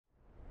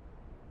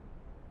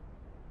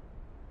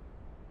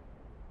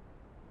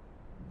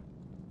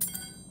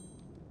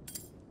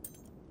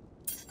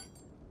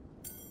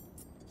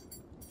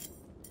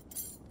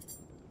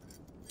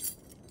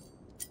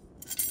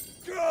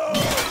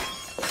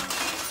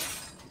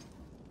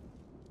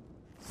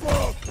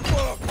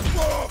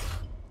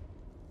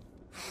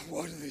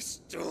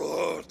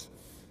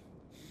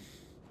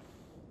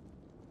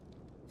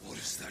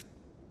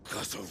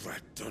What a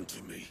rat done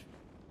to me.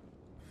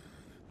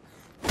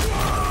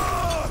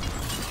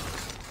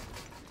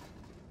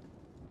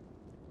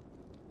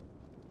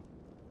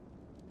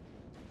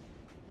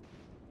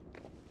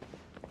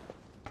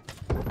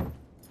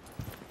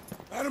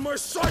 Out of my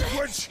sight,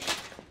 wench!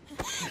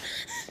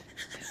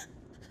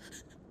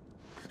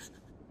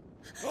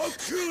 I'll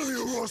kill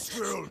you,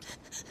 Rosfield!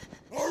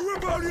 I'll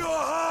rip out your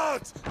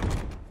heart!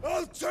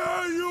 I'll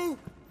tear you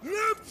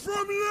limb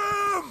from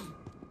limb!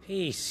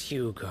 Peace,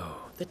 Hugo.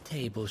 The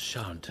table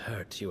shan't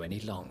hurt you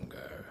any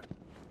longer.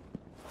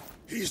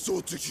 He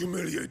sought to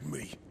humiliate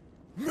me.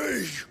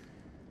 Me!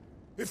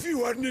 If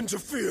you hadn't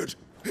interfered,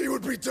 he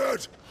would be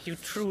dead! You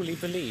truly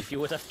believe you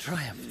would have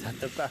triumphed had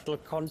the battle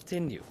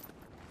continued?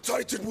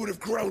 Titan would have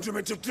ground him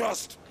into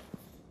dust!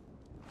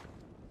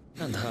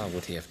 And how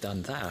would he have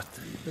done that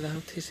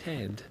without his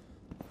head?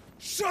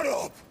 Shut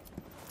up!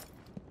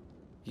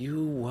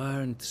 You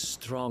weren't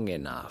strong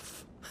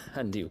enough,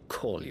 and you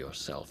call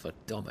yourself a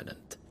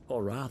dominant.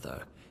 Or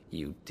rather,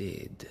 you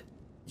did.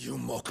 You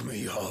mock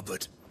me,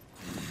 Harbard.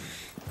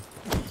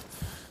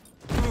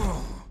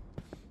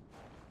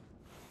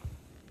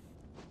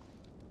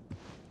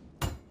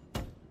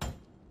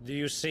 Do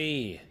you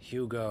see,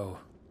 Hugo?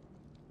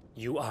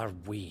 You are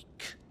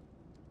weak.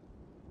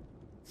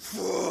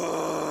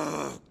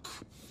 Fuck!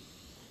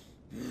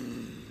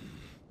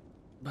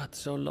 But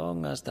so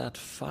long as that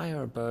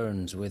fire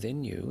burns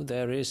within you,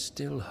 there is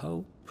still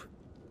hope.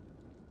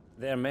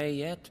 There may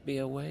yet be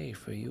a way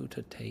for you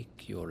to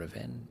take your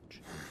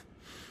revenge.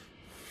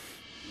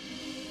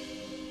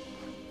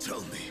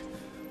 Tell me,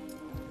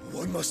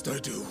 what must I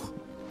do?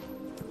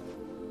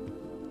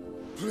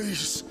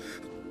 Please,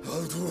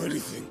 I'll do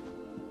anything.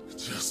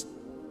 Just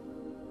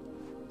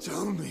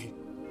tell me.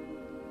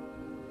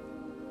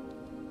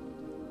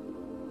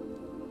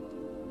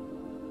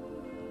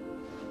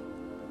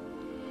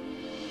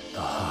 The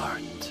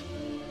heart.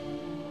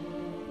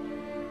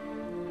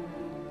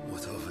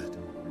 What of it?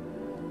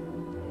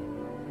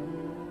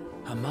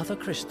 A Mother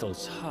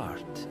Crystal's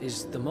heart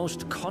is the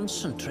most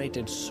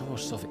concentrated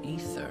source of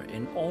ether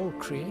in all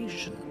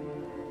creation.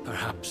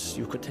 Perhaps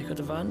you could take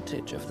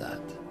advantage of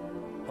that.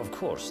 Of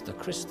course, the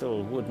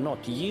crystal would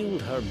not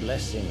yield her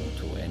blessing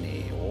to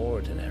any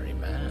ordinary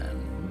man.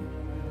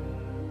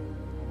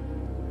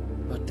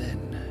 But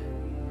then,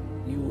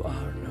 you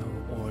are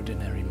no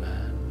ordinary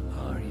man,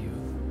 are you,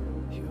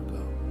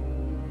 Hugo?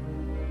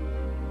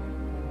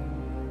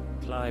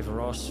 Clive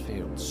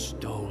Rosfield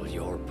stole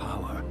your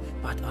power,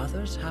 but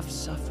others have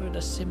suffered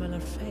a similar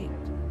fate,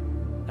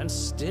 and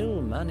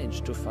still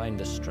managed to find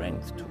the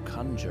strength to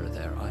conjure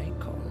their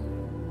icon.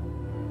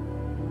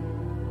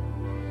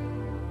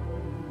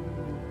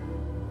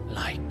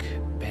 Like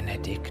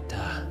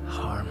Benedicta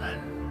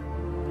Harmon.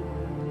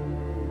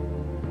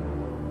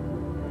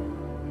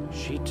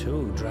 She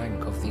too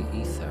drank of the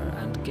ether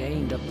and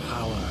gained a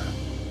power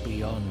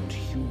beyond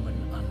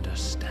human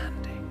understanding.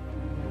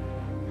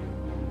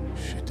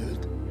 She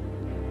did.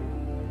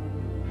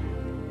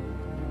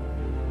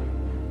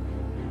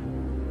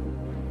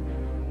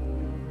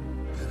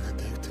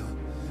 Benedicta.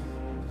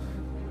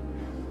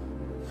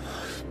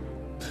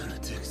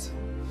 Benedict.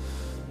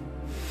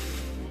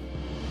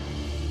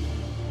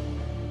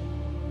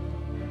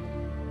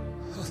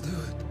 I'll do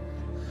it.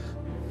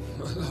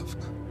 My love.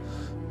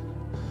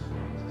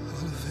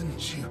 I'll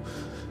avenge you.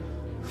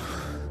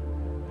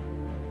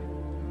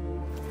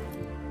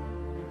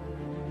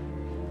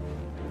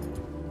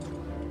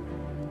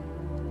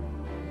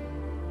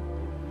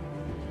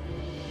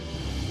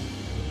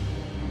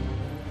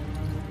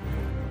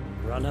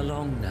 Run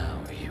along now,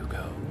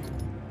 Hugo.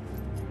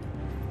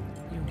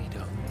 You need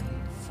only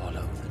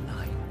follow the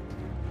light.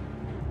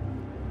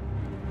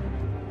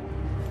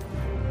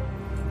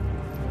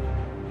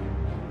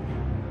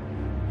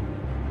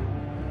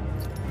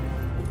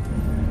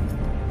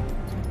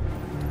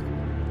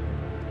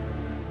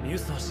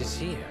 Muthos is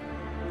here.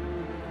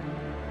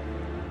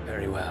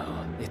 Very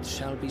well, it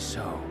shall be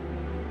so.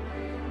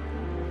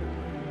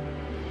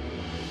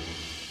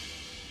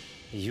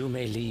 You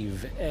may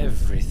leave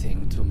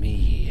everything to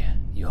me,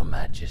 Your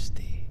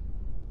Majesty.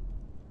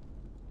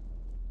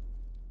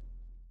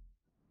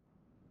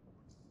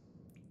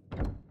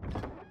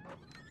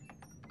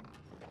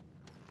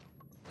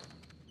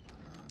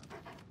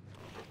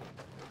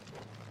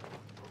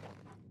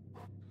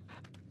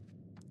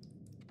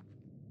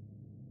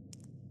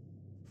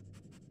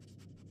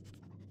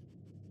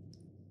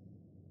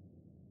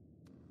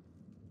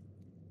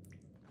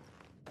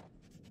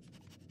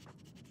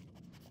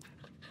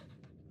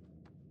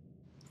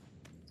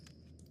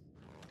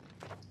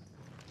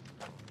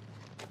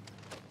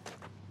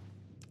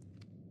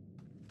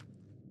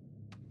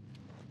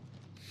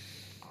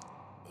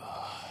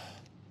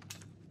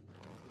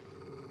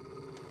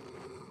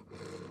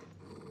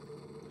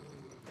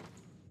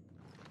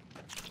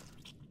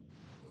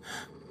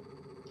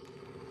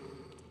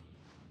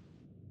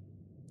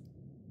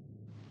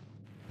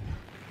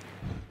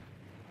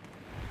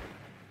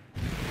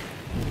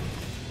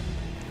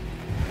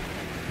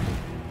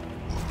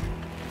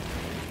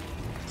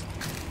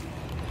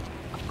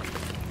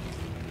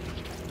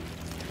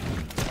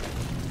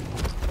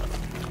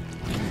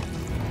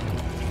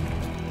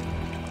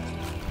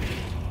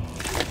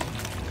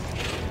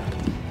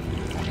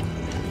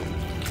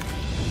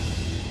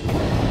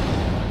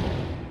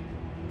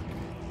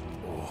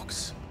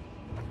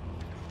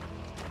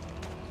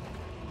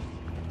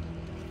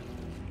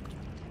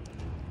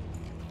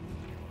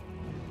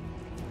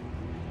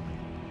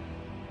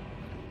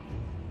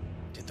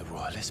 Did the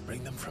royalists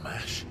bring them from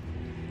Ash?